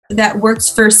that works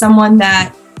for someone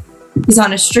that is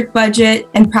on a strict budget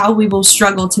and probably will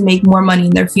struggle to make more money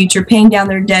in their future. Paying down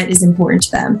their debt is important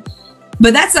to them.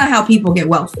 But that's not how people get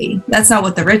wealthy. That's not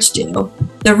what the rich do.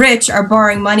 The rich are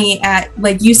borrowing money at,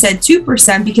 like you said,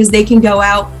 2% because they can go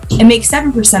out and make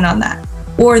 7% on that.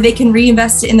 Or they can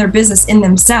reinvest it in their business in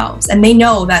themselves. And they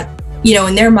know that,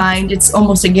 in their mind, it's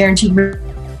almost a guaranteed rate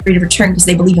of return because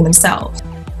they believe in themselves.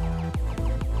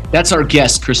 That's our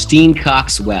guest, Christine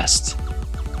Cox-West.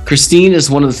 Christine is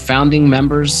one of the founding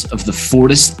members of the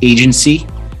Fortis Agency,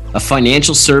 a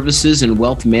financial services and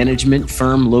wealth management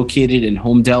firm located in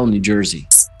Homedale, New Jersey.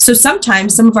 So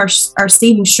sometimes some of our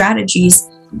saving strategies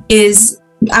is,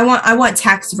 I want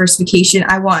tax diversification,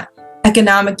 I want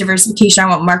economic diversification, I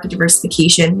want market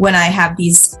diversification when I have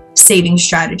these saving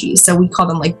strategies. So we call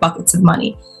them like buckets of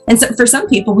money. And so for some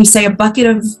people, we say a bucket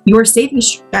of your saving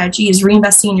strategy is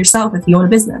reinvesting in yourself if you own a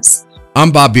business.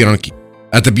 I'm Bob Bianchi.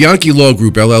 At the Bianchi Law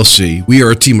Group, LLC, we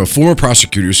are a team of former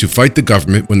prosecutors who fight the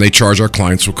government when they charge our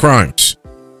clients with crimes.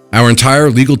 Our entire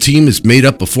legal team is made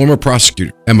up of former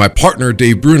prosecutors, and my partner,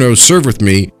 Dave Bruno, served with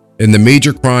me in the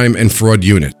major crime and fraud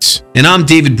units. And I'm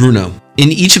David Bruno. In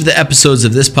each of the episodes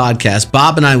of this podcast,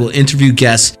 Bob and I will interview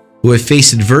guests who have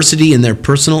faced adversity in their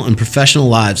personal and professional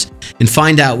lives and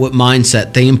find out what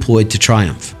mindset they employed to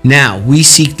triumph. Now, we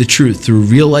seek the truth through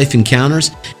real-life encounters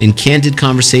and candid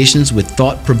conversations with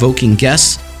thought-provoking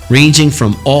guests ranging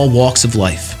from all walks of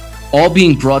life. All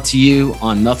being brought to you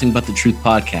on Nothing But the Truth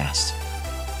podcast.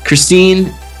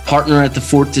 Christine, partner at the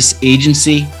Fortis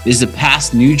Agency, is the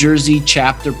past New Jersey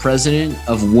chapter president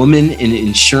of Women in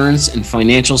Insurance and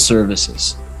Financial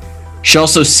Services. She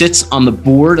also sits on the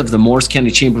board of the Morris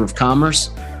County Chamber of Commerce,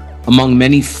 among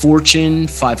many Fortune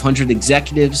 500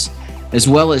 executives, as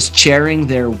well as chairing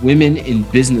their Women in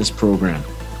Business program.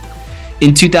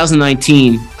 In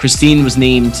 2019, Christine was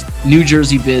named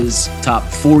NJBiz Top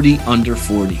 40 Under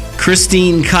 40.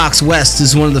 Christine Cox-West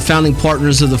is one of the founding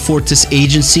partners of the Fortis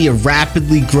Agency, a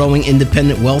rapidly growing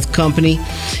independent wealth company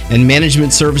and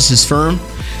management services firm.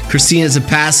 Christine is a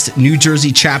past New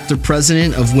Jersey chapter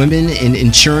president of Women in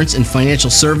Insurance and Financial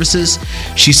Services.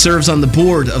 She serves on the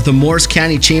board of the Morris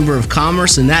County Chamber of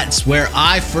Commerce, and that's where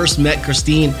I first met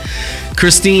Christine.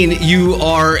 Christine, you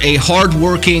are a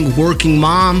hardworking, working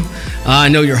mom. I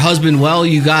know your husband well.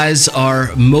 You guys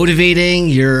are motivating,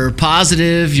 you're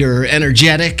positive, you're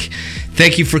energetic.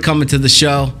 Thank you for coming to the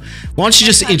show. Why don't you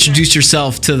just introduce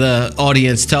yourself to the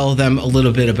audience? Tell them a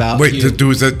little bit about you.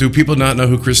 Wait, do people not know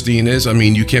who Christine is? I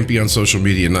mean, you can't be on social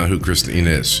media and not who Christine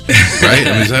is, right?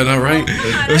 I mean, is that not right?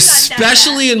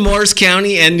 Especially in Morris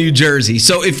County and New Jersey.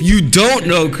 So if you don't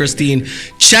know Christine,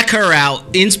 check her out.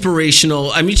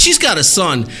 Inspirational. I mean, she's got a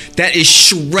son that is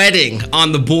shredding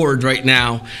on the board right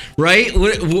now, right?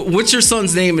 What's your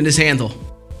son's name and his handle?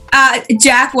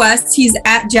 Jack West. He's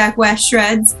at Jack West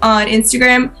Shreds on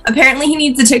Instagram. Apparently he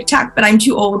needs a TikTok, but I'm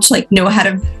too old to know how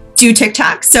to do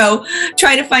TikTok. So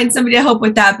try to find somebody to help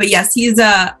with that. But yes, he's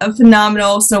a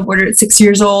phenomenal snowboarder at 6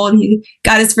 years old. He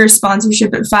got his first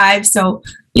sponsorship at 5. So,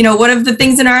 one of the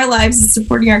things in our lives is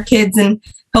supporting our kids and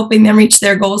helping them reach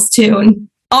their goals too. And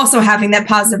also having that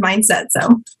positive mindset.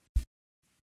 So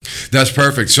that's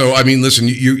perfect. So, I mean, listen,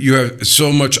 you have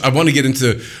so much. I want to get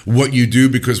into what you do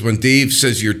because when Dave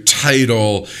says your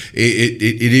title,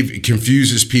 it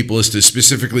confuses people as to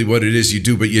specifically what it is you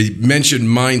do. But you mentioned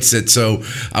mindset. So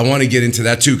I want to get into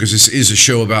that too, because this is a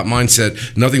show about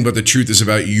mindset. Nothing But the Truth is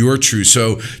about your truth.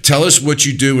 So tell us what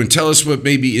you do and tell us what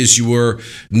maybe is your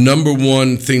number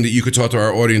one thing that you could talk to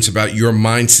our audience about your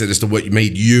mindset as to what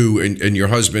made you and your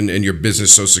husband and your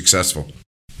business so successful.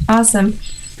 Awesome.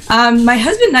 My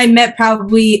husband and I met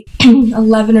probably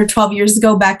 11 or 12 years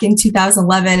ago back in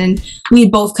 2011, and we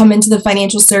had both come into the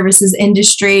financial services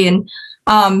industry, and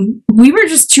we were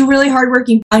just two really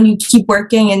hardworking, and you keep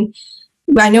working. And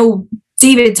I know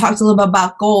David talked a little bit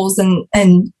about goals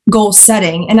and goal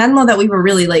setting, and I don't know that we were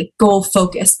really goal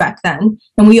focused back then,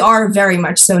 and we are very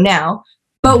much so now,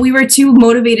 but we were two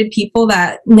motivated people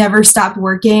that never stopped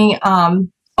working,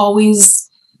 always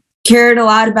cared a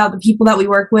lot about the people that we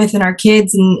work with and our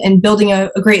kids and building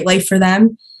a great life for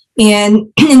them.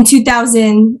 And in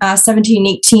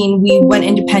 2017-18, we went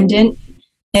independent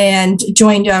and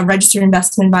joined a registered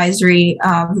investment advisory,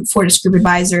 Fortis Group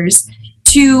Advisors,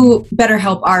 to better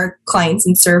help our clients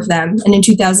and serve them. And in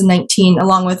 2019,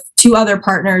 along with two other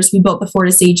partners, we built the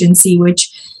Fortis Agency,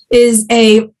 which is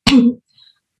a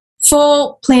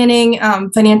full planning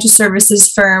financial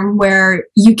services firm where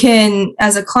you can,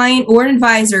 as a client or an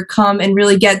advisor, come and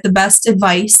really get the best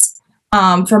advice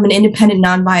from an independent,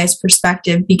 non-biased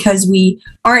perspective, because we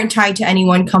aren't tied to any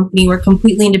one company. We're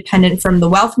completely independent from the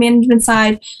wealth management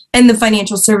side and the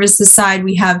financial services side.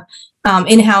 We have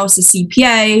in-house a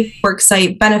CPA,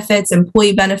 worksite benefits,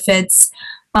 employee benefits,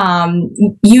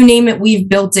 you name it, we've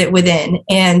built it within.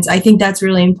 And I think that's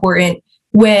really important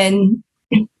when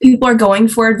people are going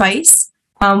for advice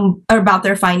about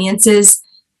their finances.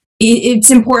 It's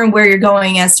important where you're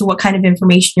going as to what kind of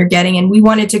information you're getting. And we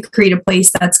wanted to create a place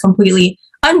that's completely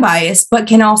unbiased, but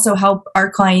can also help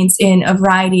our clients in a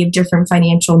variety of different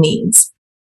financial needs.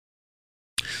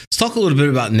 Let's talk a little bit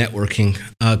about networking,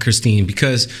 Christine,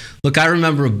 because look, I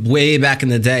remember way back in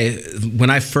the day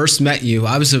when I first met you,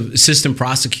 I was an assistant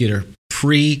prosecutor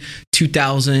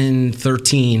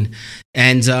pre-2013.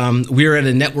 And we were at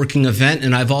a networking event,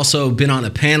 and I've also been on a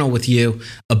panel with you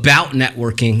about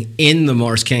networking in the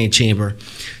Morris County Chamber.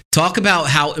 Talk about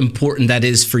how important that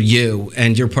is for you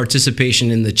and your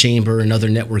participation in the chamber and other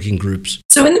networking groups.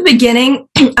 So in the beginning,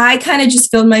 I kind of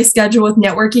just filled my schedule with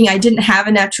networking. I didn't have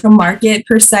a natural market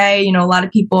per se. You know, a lot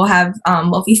of people have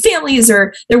wealthy families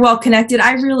or they're well connected.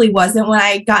 I really wasn't when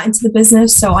I got into the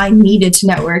business. So I needed to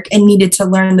network and needed to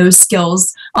learn those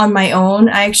skills on my own.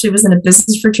 I actually was in a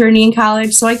business fraternity in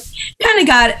college. So I kind of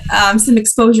got some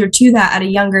exposure to that at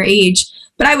a younger age.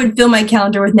 But I would fill my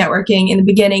calendar with networking in the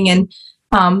beginning and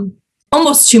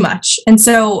almost too much. And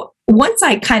so once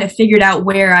I kind of figured out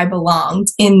where I belonged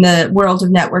in the world of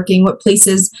networking, what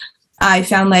places I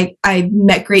found like I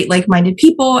met great like-minded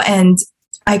people and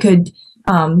I could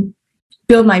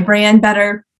build my brand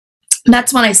better,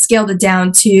 that's when I scaled it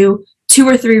down to 2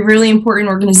 or 3 really important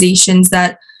organizations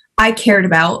that I cared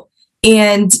about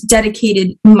and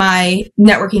dedicated my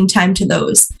networking time to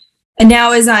those. And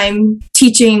now as I'm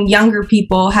teaching younger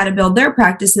people how to build their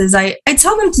practices, I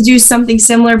tell them to do something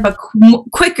similar, but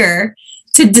quicker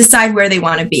to decide where they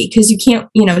want to be. Because you can't,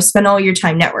 spend all your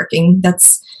time networking.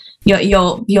 That's,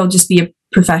 you'll just be a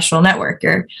professional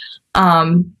networker.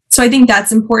 So I think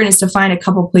that's important, is to find a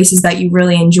couple places that you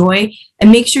really enjoy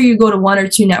and make sure you go to 1 or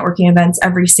 2 networking events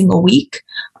every single week.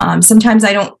 Sometimes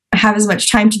I don't have as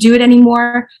much time to do it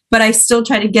anymore, but I still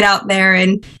try to get out there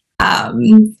and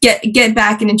get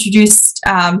back and introduce,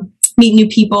 meet new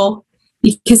people,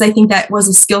 because I think that was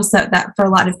a skill set that for a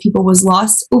lot of people was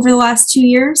lost over the last 2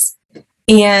 years.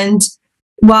 And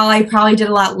while I probably did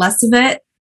a lot less of it,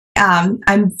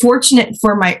 I'm fortunate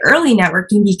for my early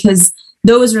networking because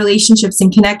those relationships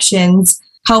and connections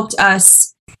helped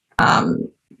us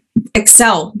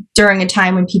excel during a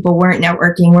time when people weren't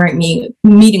networking, weren't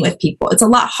meeting with people. It's a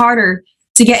lot harder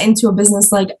to get into a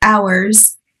business like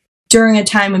ours during a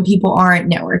time when people aren't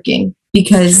networking,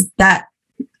 because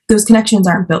those connections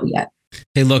aren't built yet.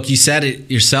 Hey, look, you said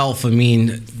it yourself. I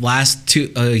mean, last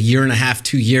year and a half,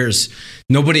 2 years,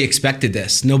 nobody expected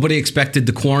this. Nobody expected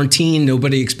the quarantine.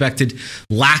 Nobody expected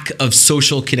lack of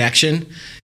social connection.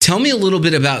 Tell me a little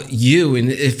bit about you,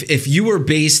 and if you were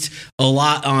based a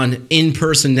lot on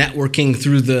in-person networking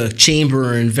through the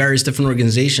chamber and various different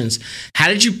organizations, how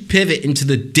did you pivot into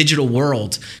the digital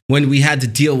world when we had to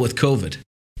deal with COVID?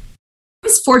 I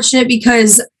was fortunate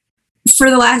because for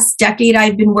the last decade,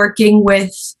 I've been working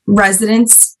with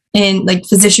residents and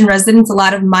physician residents. A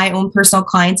lot of my own personal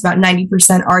clients, about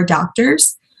 90% are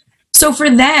doctors. So for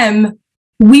them,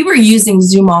 we were using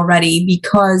Zoom already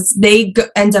because they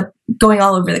end up going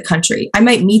all over the country. I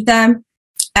might meet them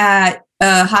at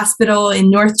a hospital in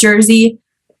North Jersey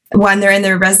when they're in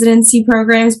their residency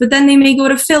programs, but then they may go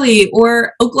to Philly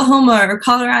or Oklahoma or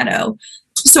Colorado.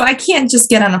 So I can't just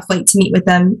get on a flight to meet with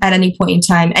them at any point in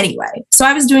time anyway. So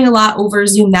I was doing a lot over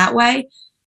Zoom that way.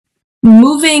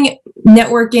 Moving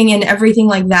networking and everything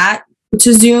like that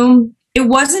to Zoom, it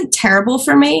wasn't terrible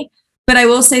for me, but I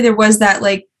will say there was that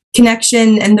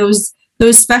connection and those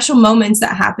special moments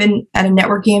that happen at a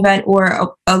networking event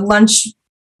or a lunch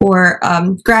or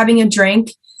grabbing a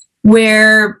drink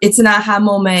where it's an aha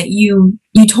moment. You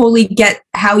totally get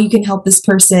how you can help this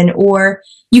person, or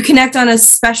you connect on a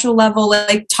special level,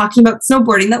 like talking about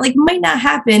snowboarding that might not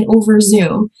happen over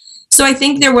Zoom. So I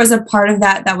think there was a part of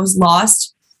that was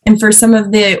lost. And for some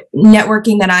of the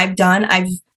networking that I've done, I've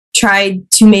tried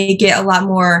to make it a lot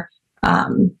more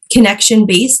connection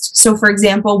based. So for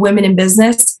example, Women in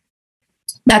Business,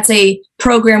 that's a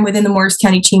program within the Morris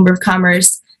County Chamber of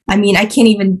Commerce. I mean, I can't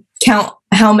even count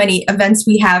how many events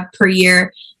we have per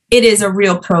year. It is a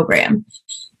real program.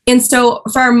 And so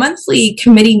for our monthly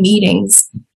committee meetings,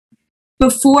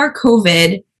 before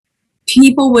COVID,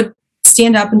 people would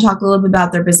stand up and talk a little bit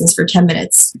about their business for 10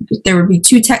 minutes. There would be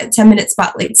 2 10-minute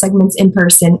spotlight segments in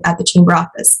person at the chamber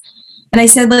office. And I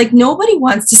said, nobody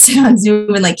wants to sit on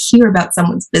Zoom and hear about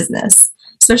someone's business.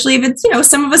 especially if it's,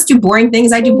 some of us do boring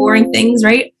things. I do boring things,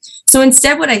 right? So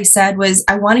instead, what I said was,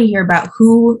 I want to hear about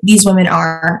who these women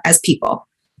are as people.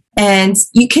 And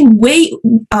you can weave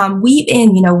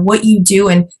in, what you do.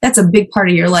 And that's a big part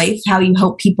of your life, how you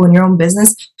help people in your own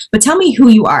business. But tell me who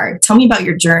you are. Tell me about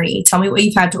your journey. Tell me what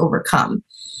you've had to overcome.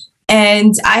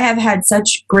 And I have had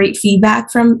such great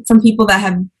feedback from people that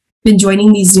have been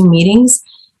joining these Zoom meetings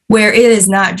where it is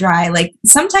not dry. Like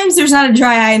sometimes there's not a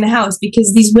dry eye in the house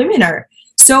because these women are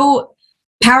so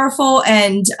powerful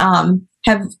and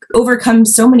have overcome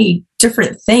so many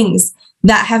different things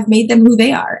that have made them who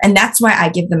they are. And that's why I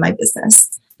give them my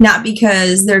business, not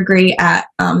because they're great at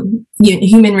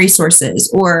human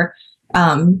resources or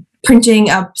printing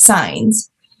up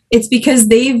signs. It's because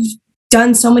they've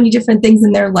done so many different things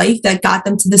in their life that got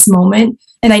them to this moment.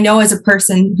 And I know as a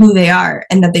person who they are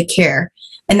and that they care.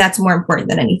 And that's more important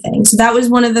than anything. So that was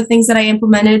one of the things that I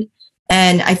implemented.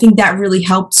 And I think that really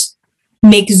helped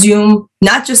make Zoom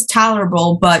not just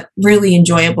tolerable, but really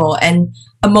enjoyable. And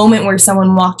a moment where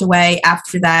someone walked away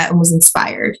after that and was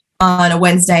inspired on a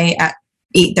Wednesday at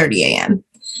 8:30 a.m.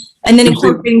 And then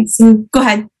incorporating some, go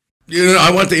ahead.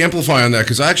 I want to amplify on that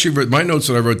because I actually wrote my notes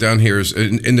that I wrote down here is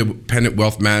independent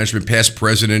wealth management, past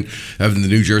president of the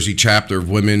New Jersey chapter of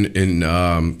Women in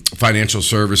Financial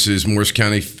Services, Morris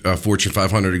County Fortune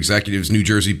 500 executives, New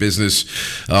Jersey Business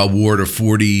Award of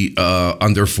 40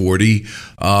 under 40.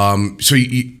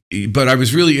 But I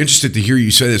was really interested to hear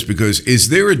you say this because is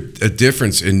there a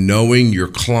difference in knowing your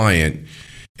client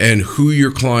and who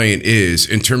your client is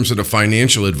in terms of the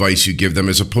financial advice you give them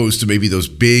as opposed to maybe those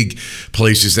big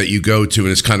places that you go to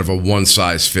and it's kind of a one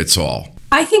size fits all?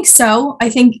 I think so. I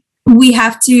think we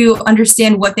have to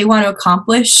understand what they want to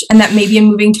accomplish and that may be a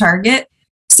moving target.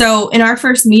 So in our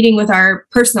first meeting with our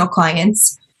personal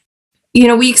clients,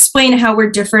 we explain how we're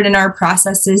different in our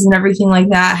processes and everything like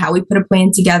that, how we put a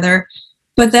plan together.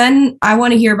 But then I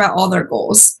want to hear about all their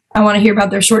goals. I want to hear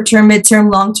about their short-term, mid-term,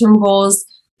 long-term goals,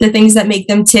 the things that make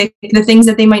them tick, the things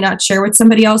that they might not share with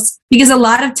somebody else. Because a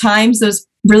lot of times those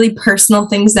really personal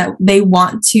things that they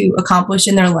want to accomplish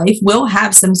in their life will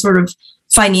have some sort of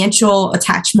financial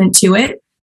attachment to it,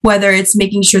 whether it's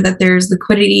making sure that there's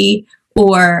liquidity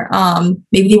or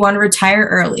maybe they want to retire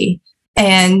early.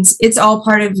 And it's all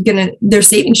part of their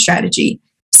saving strategy.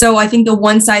 So I think the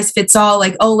one size fits all,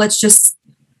 like, oh, let's just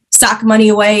stock money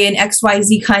away in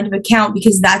XYZ kind of account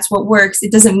because that's what works.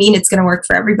 It doesn't mean it's going to work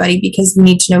for everybody because we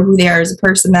need to know who they are as a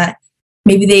person, that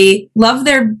maybe they love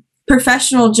their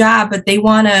professional job, but they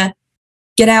want to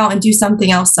get out and do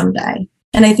something else someday.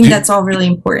 And I think that's all really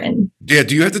important. Yeah.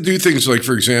 Do you have to do things like,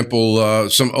 for example,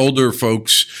 some older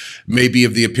folks may be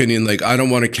of the opinion, like, I don't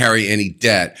want to carry any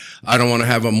debt. I don't want to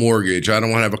have a mortgage. I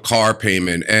don't want to have a car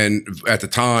payment. And at the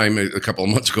time, a couple of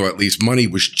months ago, at least, money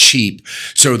was cheap.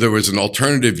 So there was an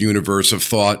alternative universe of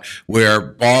thought where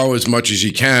borrow as much as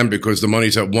you can because the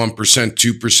money's at 1%,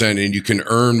 2%, and you can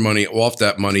earn money off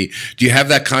that money. Do you have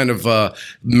that kind of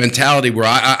mentality where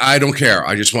I don't care.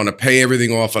 I just want to pay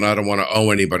everything off and I don't want to owe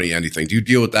anybody anything? Do you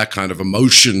deal with that kind of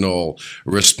emotional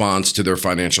response to their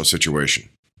financial situation?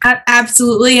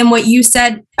 Absolutely. And what you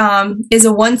said is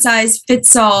a one size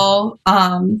fits all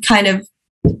kind of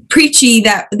preachy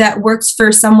that works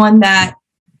for someone that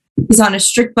is on a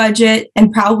strict budget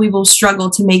and probably will struggle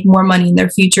to make more money in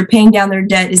their future. Paying down their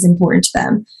debt is important to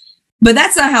them. But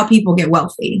that's not how people get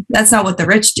wealthy. That's not what the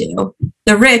rich do.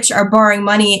 The rich are borrowing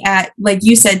money at, like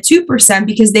you said, 2%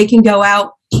 because they can go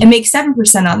out and make 7%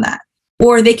 on that.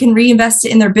 Or they can reinvest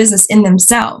it in their business in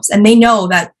themselves. And they know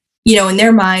that, in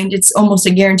their mind, it's almost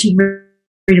a guaranteed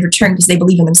rate of return because they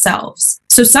believe in themselves.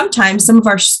 So sometimes some of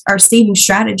our saving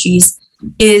strategies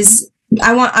is,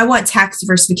 I want tax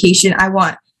diversification. I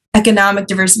want economic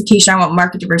diversification. I want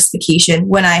market diversification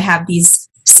when I have these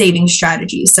saving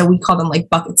strategies. So we call them like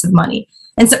buckets of money.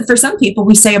 And so for some people,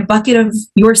 we say a bucket of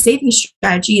your saving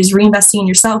strategy is reinvesting in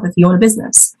yourself if you own a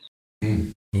business.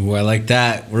 Ooh, I like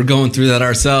that. We're going through that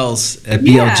ourselves at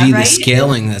BLG, right? The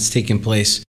scaling that's taking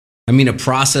place. I mean, a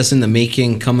process in the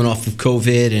making coming off of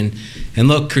COVID. And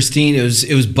look, Christine, it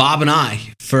was Bob and I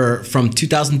from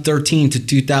 2013 to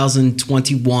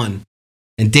 2021.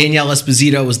 And Danielle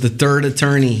Esposito was the third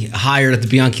attorney hired at the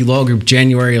Bianchi Law Group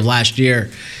January of last year.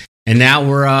 And now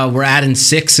we're adding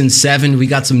 6 and 7. We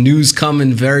got some news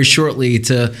coming very shortly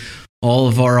to all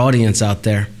of our audience out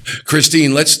there.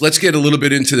 Christine, let's get a little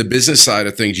bit into the business side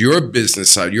of things, your business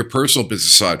side, your personal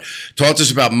business side. Talk to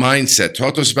us about mindset.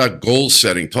 Talk to us about goal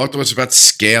setting. Talk to us about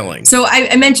scaling. So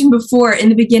I mentioned before in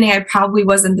the beginning, I probably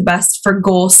wasn't the best for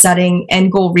goal setting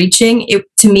and goal reaching.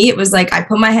 To me, it was like I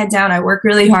put my head down, I work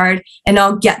really hard, and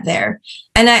I'll get there.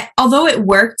 And although it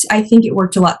worked, I think it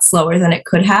worked a lot slower than it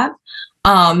could have.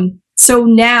 So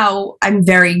now I'm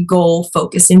very goal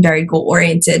focused and very goal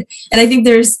oriented. And I think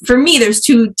there's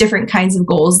two different kinds of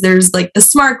goals. There's like the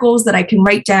SMART goals that I can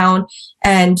write down,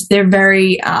 and they're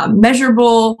very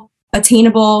measurable,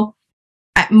 attainable.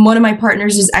 One of my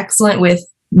partners is excellent with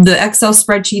the Excel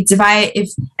spreadsheets. If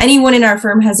anyone in our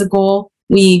firm has a goal,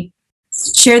 we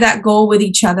share that goal with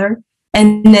each other.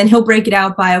 And then he'll break it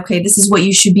out by, okay, this is what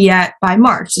you should be at by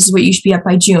March. This is what you should be at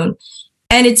by June.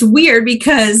 And it's weird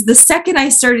because the second I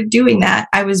started doing that,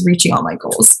 I was reaching all my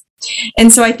goals.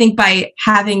 And so I think by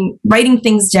writing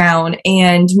things down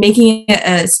and making it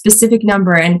a specific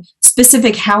number and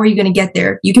specific, how are you going to get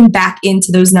there? You can back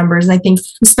into those numbers. And I think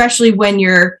especially when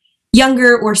you're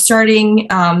younger or starting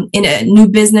in a new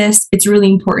business, it's really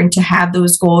important to have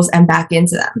those goals and back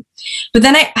into them. But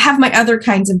then I have my other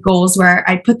kinds of goals where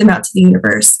I put them out to the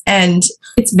universe, and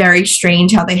it's very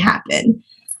strange how they happen.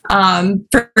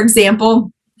 For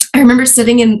example, I remember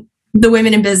sitting in the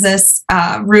Women in Business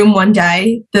room one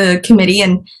day, the committee,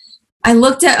 and I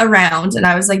looked around and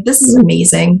I was like, this is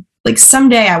amazing. Like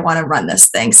someday I want to run this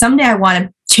thing. Someday I want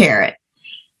to chair it.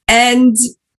 And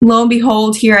lo and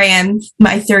behold, here I am,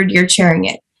 my third year chairing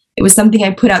it. It was something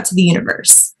I put out to the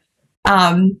universe.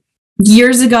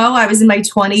 Years ago, I was in my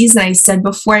 20s, and I said,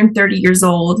 before I'm 30 years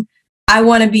old, I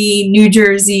want to be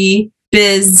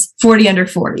NJBiz 40 under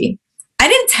 40. I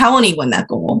didn't tell anyone that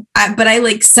goal, but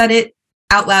I said it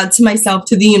out loud to myself,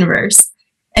 to the universe.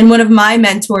 And one of my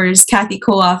mentors, Kathy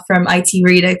Koloff from IT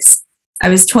Radix, I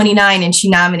was 29 and she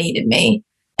nominated me,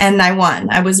 and I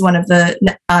won. I was one of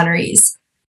the honorees.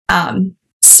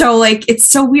 So it's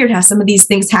so weird how some of these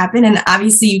things happen. And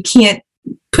obviously you can't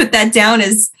put that down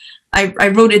as I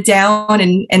wrote it down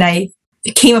and I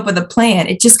came up with a plan.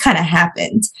 It just kind of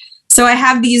happened. So I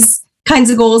have these kinds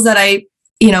of goals that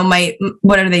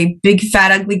what are they? Big,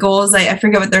 fat, ugly goals. I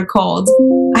forget what they're called.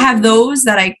 I have those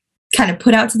that I kind of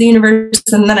put out to the universe.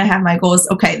 And then I have my goals.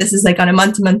 Okay, this is on a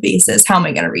month-to-month basis. How am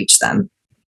I going to reach them?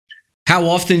 How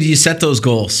often do you set those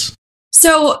goals?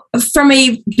 So from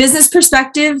a business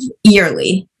perspective,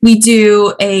 yearly. We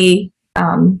do a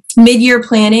mid-year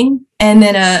planning and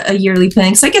then a yearly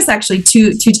planning. So I guess actually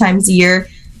two times a year.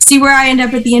 See where I end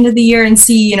up at the end of the year and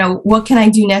see, what can I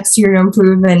do next year to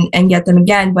improve and get them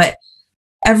again. But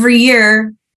every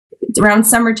year around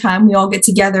summertime, we all get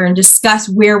together and discuss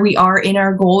where we are in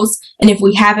our goals. And if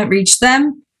we haven't reached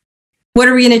them, what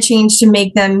are we going to change to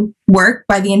make them work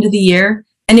by the end of the year?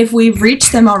 And if we've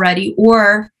reached them already,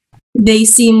 or they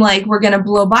seem like we're going to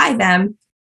blow by them,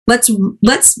 let's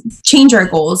change our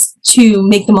goals to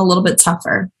make them a little bit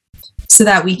tougher so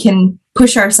that we can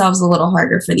push ourselves a little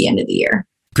harder for the end of the year.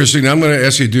 Christine, I'm going to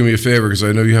ask you to do me a favor because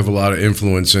I know you have a lot of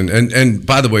influence. And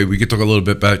by the way, we could talk a little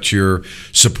bit about your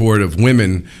support of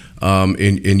women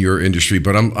in your industry.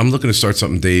 But I'm looking to start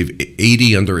something, Dave,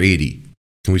 80 under 80.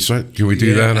 Can we start? Can we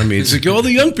do that? I mean, it's like all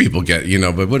the young people get,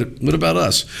 but what about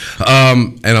us?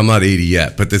 And I'm not 80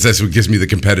 yet, but that's what gives me the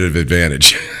competitive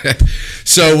advantage.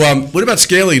 So what about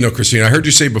scaling, Christine? I heard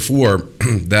you say before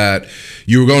that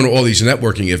you were going to all these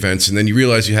networking events and then you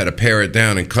realized you had to pare it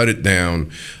down and cut it down.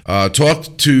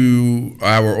 Talk to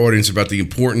our audience about the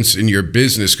importance in your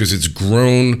business because it's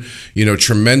grown,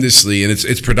 tremendously. And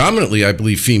it's predominantly, I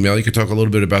believe, female. You could talk a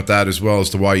little bit about that as well as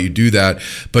to why you do that.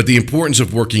 But the importance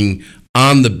of working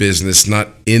on the business, not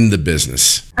in the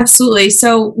business. Absolutely.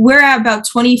 So we're at about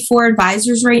 24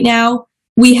 advisors right now.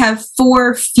 We have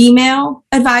 4 female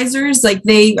advisors.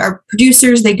 They are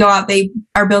producers. They go out, they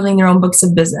are building their own books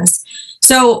of business.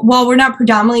 So while we're not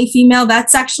predominantly female,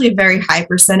 that's actually a very high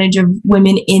percentage of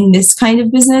women in this kind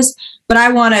of business. But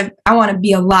I want to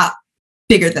be a lot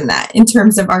bigger than that in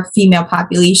terms of our female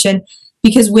population,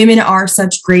 because women are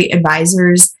such great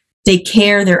advisors. They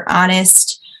care, they're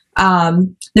honest.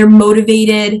 They're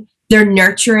motivated, they're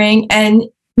nurturing. And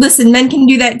listen, men can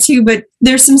do that too, but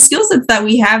there's some skill sets that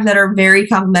we have that are very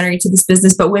complementary to this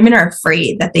business, but women are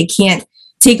afraid that they can't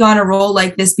take on a role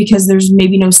like this because there's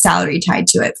maybe no salary tied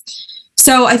to it.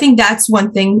 So I think that's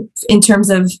one thing in terms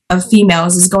of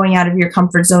females is going out of your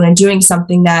comfort zone and doing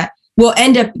something that will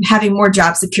end up having more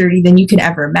job security than you can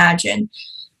ever imagine.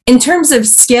 In terms of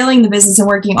scaling the business and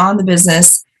working on the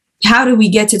business, how do we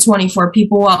get to 24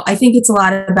 people? Well, I think it's a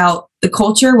lot about the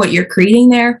culture, what you're creating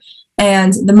there,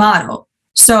 and the model.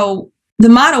 So the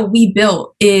model we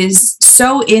built is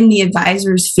so in the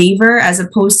advisor's favor as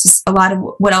opposed to a lot of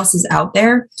what else is out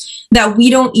there that we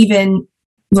don't even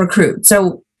recruit.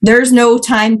 So there's no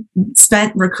time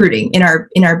spent recruiting in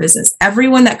our business.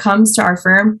 Everyone that comes to our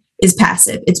firm is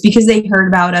passive. It's because they heard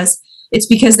about us. It's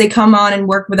because they come on and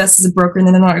work with us as a broker and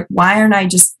then they're like, why aren't I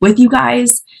just with you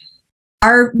guys?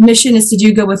 Our mission is to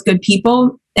do good with good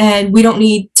people. And we don't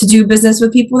need to do business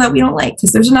with people that we don't like,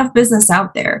 because there's enough business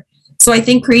out there. So I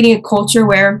think creating a culture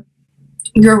where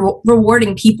you're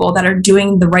rewarding people that are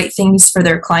doing the right things for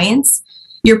their clients,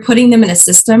 you're putting them in a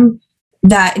system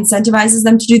that incentivizes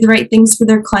them to do the right things for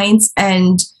their clients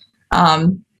and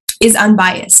is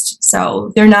unbiased.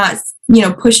 So they're not,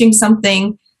 pushing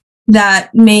something that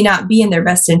may not be in their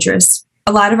best interest.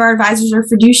 A lot of our advisors are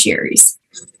fiduciaries,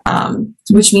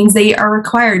 which means they are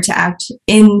required to act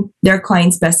in their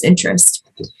client's best interest.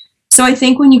 So I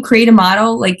think when you create a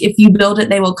model, like if you build it,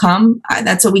 they will come.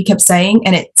 That's what we kept saying,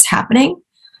 and it's happening.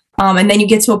 And then you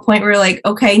get to a point where you're like,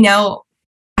 okay, now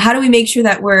how do we make sure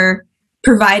that we're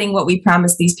providing what we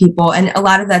promise these people? And a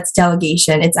lot of that's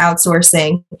delegation. It's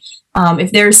outsourcing.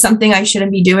 If there's something I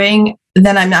shouldn't be doing,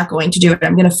 then I'm not going to do it.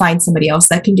 I'm going to find somebody else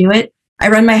that can do it. I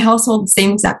run my household the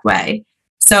same exact way.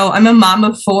 So I'm a mom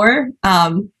of 4,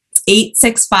 8,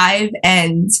 6, 5,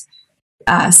 and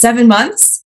 7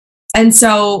 months. And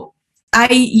so I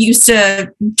used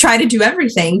to try to do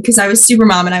everything because I was super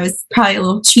mom and I was probably a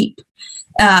little cheap.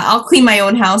 I'll clean my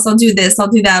own house. I'll do this. I'll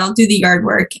do that. I'll do the yard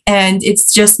work. And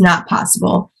it's just not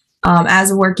possible.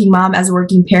 As a working mom, as a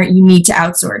working parent, you need to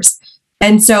outsource.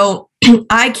 And so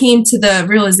I came to the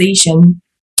realization,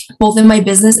 both in my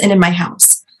business and in my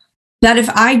house, that if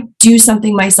I do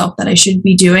something myself that I should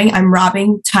be doing, I'm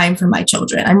robbing time from my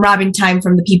children. I'm robbing time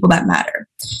from the people that matter.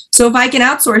 So if I can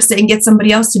outsource it and get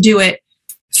somebody else to do it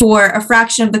for a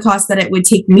fraction of the cost that it would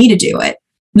take me to do it,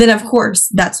 then of course,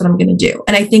 that's what I'm going to do.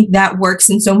 And I think that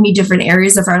works in so many different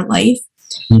areas of our life.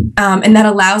 And that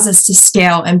allows us to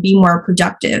scale and be more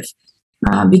productive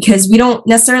because we don't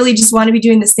necessarily just want to be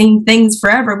doing the same things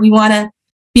forever. We want to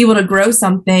be able to grow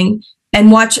something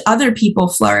and watch other people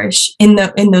flourish in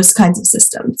those kinds of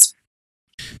systems.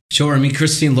 Sure. I mean,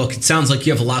 Christine, look, it sounds like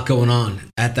you have a lot going on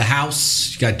at the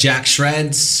house. You got Jack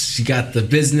Shreds. You got the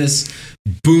business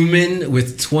booming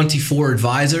with 24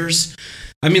 advisors.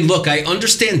 I mean, look, I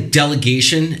understand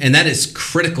delegation, and that is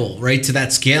critical, right, to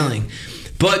that scaling.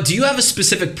 But do you have a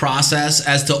specific process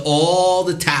as to all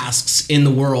the tasks in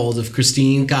the world of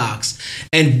Christine Cox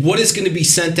and what is going to be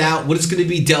sent out? What is going to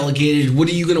be delegated? What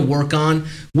are you going to work on?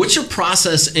 What's your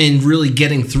process in really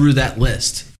getting through that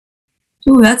list?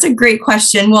 Ooh, that's a great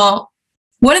question. Well,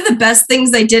 one of the best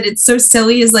things I did, it's so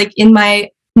silly, is like in my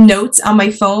notes on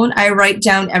my phone, I write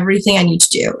down everything I need to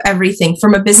do, everything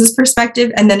from a business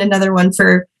perspective, and then another one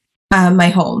for my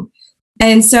home.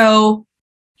 And so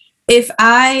if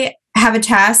I have a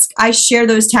task, I share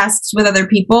those tasks with other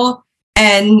people.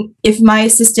 And if my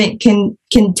assistant can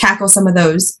tackle some of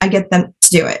those, I get them to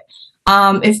do it.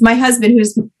 If my husband,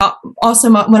 who's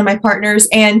also one of my partners,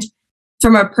 and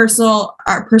from our personal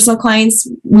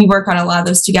clients, we work on a lot of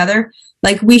those together.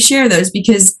 Like we share those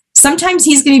because sometimes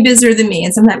he's going to be busier than me,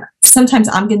 and sometimes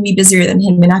I'm going to be busier than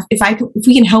him. And if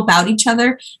we can help out each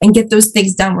other and get those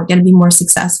things done, we're going to be more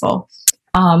successful.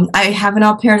 I have an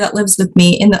au pair that lives with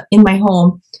me in my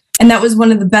home, and that was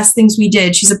one of the best things we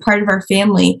did. She's a part of our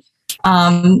family,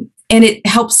 and it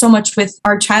helps so much with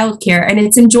our childcare, and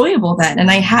it's enjoyable then.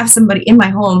 And I have somebody in my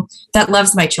home that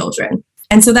loves my children,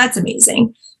 and so that's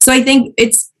amazing. So I think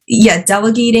it's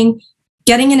delegating,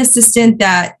 getting an assistant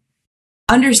that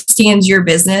understands your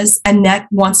business and that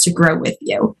wants to grow with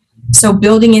you. So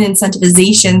building in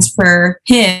incentivizations for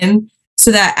him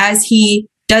so that as he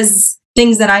does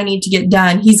things that I need to get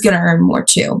done, he's going to earn more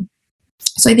too.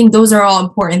 So I think those are all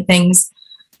important things.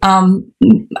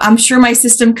 I'm sure my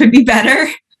system could be better,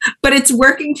 but it's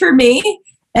working for me.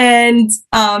 And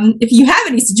if you have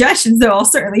any suggestions, though, I'll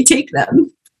certainly take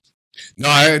them.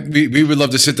 No, we would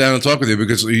love to sit down and talk with you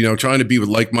because, trying to be with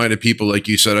like-minded people, like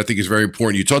you said, I think is very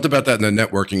important. You talked about that in the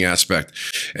networking aspect.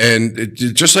 And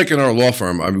just like in our law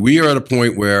firm, I mean, we are at a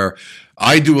point where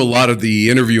I do a lot of the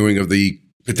interviewing of the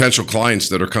potential clients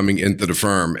that are coming into the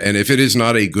firm. And if it is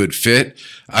not a good fit,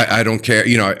 I don't care.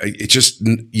 It's just,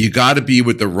 you got to be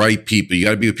with the right people. You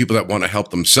got to be with people that want to help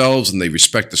themselves and they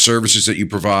respect the services that you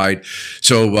provide.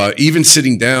 So even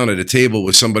sitting down at a table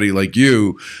with somebody like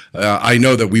you, I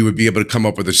know that we would be able to come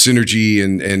up with a synergy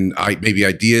and maybe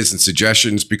ideas and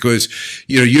suggestions because,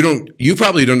 you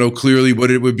probably don't know clearly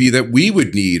what it would be that we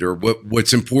would need or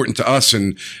what's important to us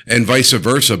and vice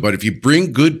versa. But if you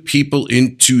bring good people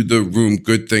into the room,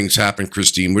 good things happen.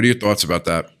 Christine, what are your thoughts about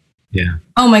that? Yeah.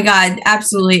 Oh my God,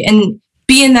 absolutely. And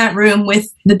be in that room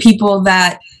with the people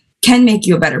that can make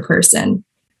you a better person,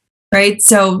 right?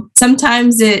 So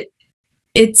sometimes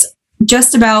it's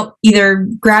just about either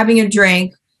grabbing a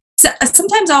drink.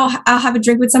 Sometimes I'll have a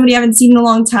drink with somebody I haven't seen in a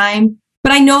long time,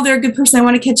 but I know they're a good person. I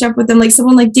want to catch up with them. Like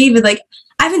someone like David, like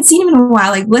I haven't seen him in a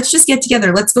while. Like let's just get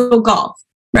together. Let's go golf,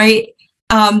 right?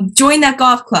 Join that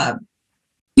golf club.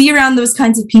 be around those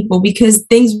kinds of people because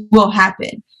things will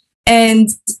happen. And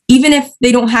even if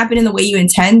they don't happen in the way you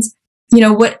intend,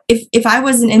 what if I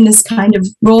wasn't in this kind of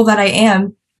role that I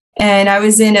am, and I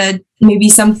was in an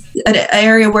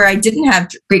area where I didn't have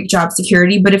great job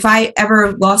security, but if I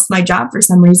ever lost my job for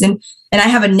some reason, and I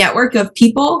have a network of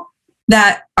people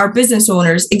that are business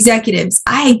owners, executives,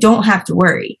 I don't have to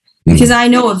worry, because I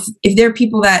know if there are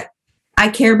people that I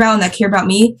care about and that care about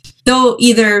me, they'll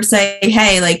either say,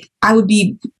 hey, like, I would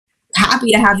be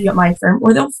happy to have you at my firm,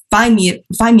 or they'll find me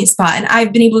a spot. And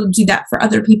I've been able to do that for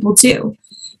other people too,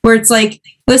 where it's like,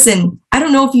 listen, I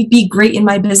don't know if you'd be great in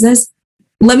my business.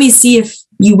 Let me see if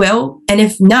you will. And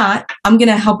if not, I'm going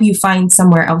to help you find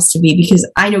somewhere else to be, because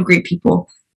I know great people.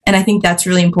 And I think that's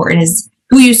really important, is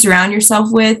who you surround yourself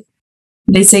with.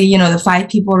 They say, the 5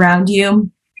 people around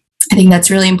you. I think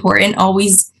that's really important.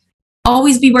 Always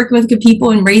be working with good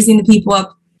people and raising the people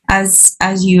up as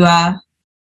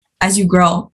you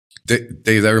grow.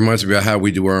 Dave, that reminds me about how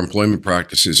we do our employment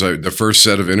practices. The first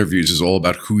set of interviews is all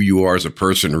about who you are as a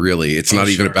person, really. It's not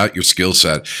even about your skill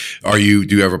set. Do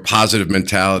you have a positive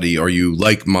mentality? Are you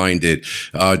like-minded?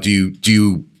 Do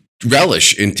you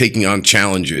relish in taking on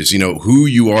challenges? Who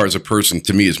you are as a person,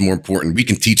 to me, is more important. We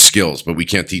can teach skills, but we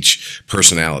can't teach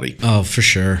personality. Oh, for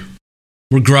sure.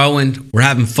 We're growing. We're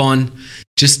having fun.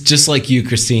 Just like you,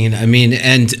 Christine. I mean,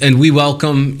 and we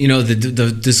welcome,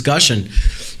 the discussion.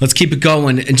 Let's keep it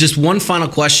going. And just one final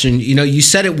question. You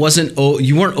said you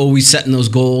weren't always setting those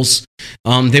goals.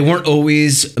 They weren't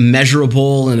always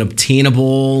measurable and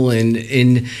obtainable and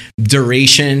in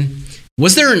duration.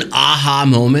 Was there an aha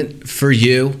moment for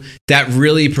you that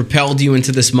really propelled you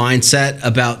into this mindset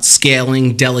about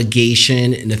scaling,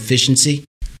 delegation, and efficiency?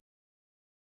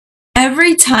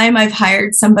 Every time I've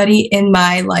hired somebody in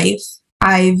my life,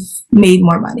 I've made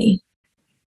more money.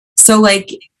 So like,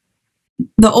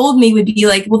 the old me would be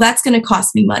like, well, that's going to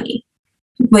cost me money.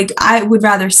 Like, I would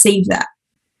rather save that.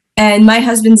 And my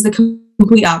husband's the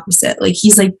complete opposite. Like,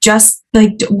 he's like, just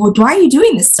like, well, why are you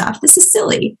doing this stuff? This is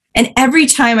silly. And every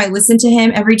time I listened to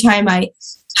him, every time I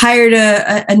hired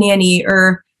a nanny,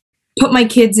 or put my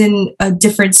kids in a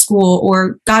different school,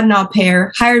 or got an au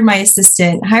pair, hired my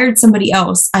assistant, hired somebody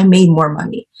else, I made more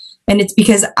money. And it's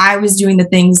because I was doing the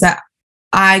things that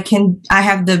I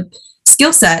have the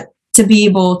skill set to be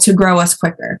able to grow us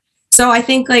quicker. So I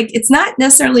think like, it's not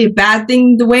necessarily a bad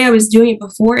thing the way I was doing it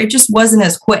before. It just wasn't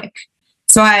as quick.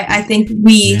 So I think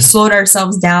we slowed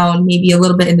ourselves down maybe a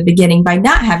little bit in the beginning by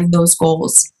not having those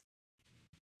goals.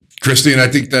 Christine, I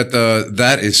think that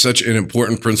that is such an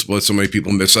important principle that so many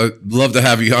people miss. I'd love to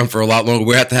have you on for a lot longer.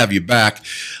 We have to have you back.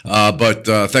 But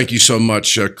thank you so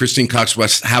much. Christine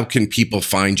Cox-West, how can people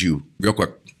find you? Real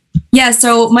quick. Yeah,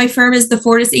 so my firm is the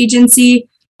Fortis Agency.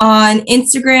 On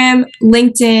Instagram,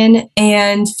 LinkedIn,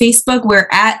 and Facebook, we're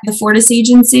at the Fortis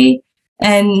Agency.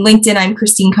 And LinkedIn, I'm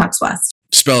Christine Cox-West.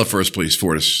 Spell it for us, please,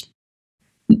 Fortis.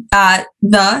 The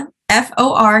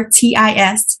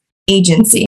Fortis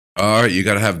Agency. All right, you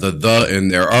got to have the in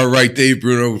there. All right, Dave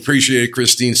Bruno, appreciate it,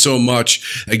 Christine, so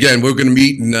much. Again, we're going to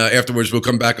meet, and afterwards we'll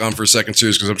come back on for a second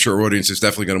series, because I'm sure our audience is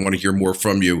definitely going to want to hear more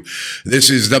from you. This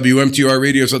is WMTR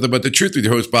Radio, Something But the Truth, with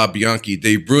your host, Bob Bianchi.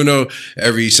 Dave Bruno,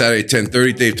 every Saturday at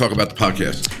 10:30. Dave, talk about the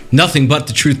podcast.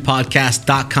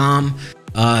 NothingButTheTruthPodcast.com.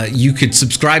 You could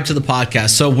subscribe to the podcast.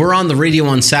 So we're on the radio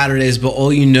on Saturdays, but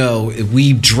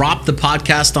we drop the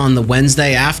podcast on the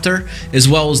Wednesday after, as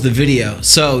well as the video.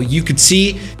 So you could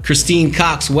see Christine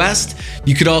Cox-West.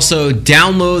 You could also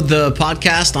download the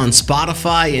podcast on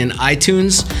Spotify and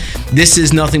iTunes. This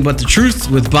is Nothing But the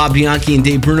Truth with Bob Bianchi and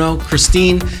Dave Bruno.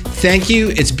 Christine, thank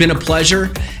you. It's been a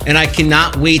pleasure, and I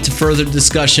cannot wait to further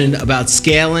discussion about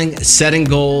scaling, setting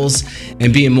goals,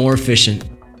 and being more efficient.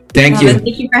 Thank you.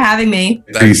 Thank you for having me.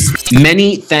 Thanks.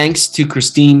 Many thanks to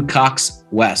Christine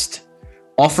Cox-West,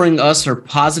 offering us her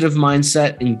positive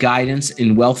mindset and guidance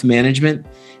in wealth management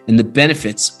and the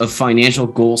benefits of financial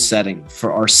goal setting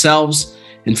for ourselves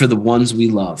and for the ones we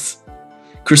love.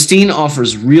 Christine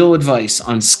offers real advice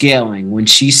on scaling when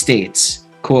she states,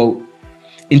 quote,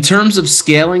 "In terms of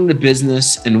scaling the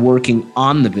business and working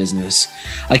on the business,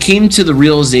 I came to the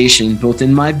realization both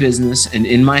in my business and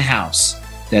in my house,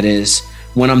 that is,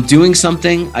 when I'm doing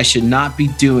something I should not be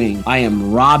doing, I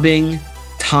am robbing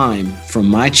time from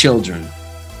my children,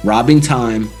 robbing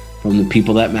time from the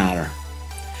people that matter.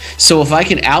 So if I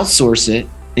can outsource it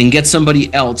and get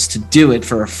somebody else to do it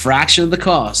for a fraction of the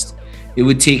cost it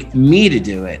would take me to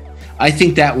do it, I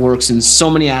think that works in so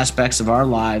many aspects of our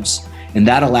lives, and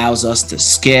that allows us to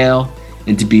scale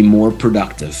and to be more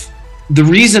productive." The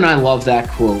reason I love that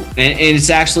quote, and it's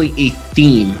actually a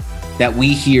theme that we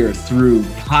hear through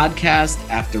podcast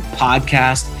after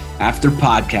podcast after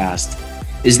podcast,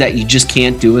 is that you just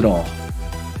can't do it all.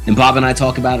 And Bob and I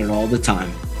talk about it all the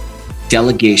time.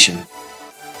 Delegation.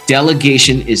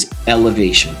 Delegation is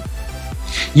elevation.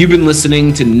 You've been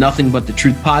listening to Nothing But the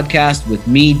Truth podcast with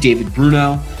me, David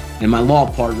Bruno, and my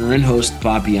law partner and host,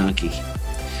 Bob Bianchi.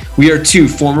 We are two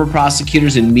former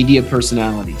prosecutors and media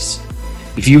personalities.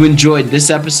 If you enjoyed this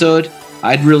episode,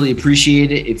 I'd really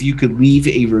appreciate it if you could leave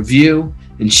a review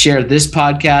and share this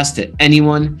podcast to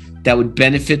anyone that would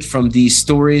benefit from these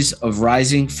stories of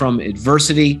rising from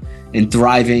adversity and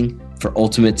thriving for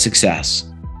ultimate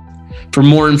success. For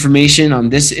more information on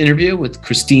this interview with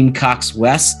Christine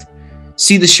Cox-West,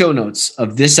 see the show notes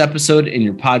of this episode in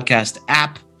your podcast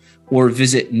app or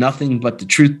visit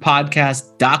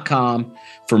nothingbuttetruthpodcast.com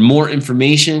for more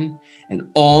information and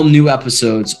all new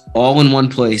episodes all in one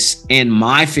place, and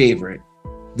my favorite,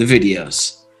 the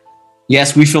videos.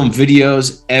 Yes, we film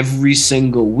videos every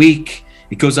single week.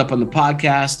 It goes up on the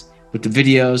podcast, but the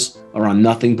videos are on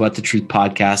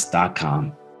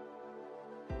nothingbuttetruthpodcast.com.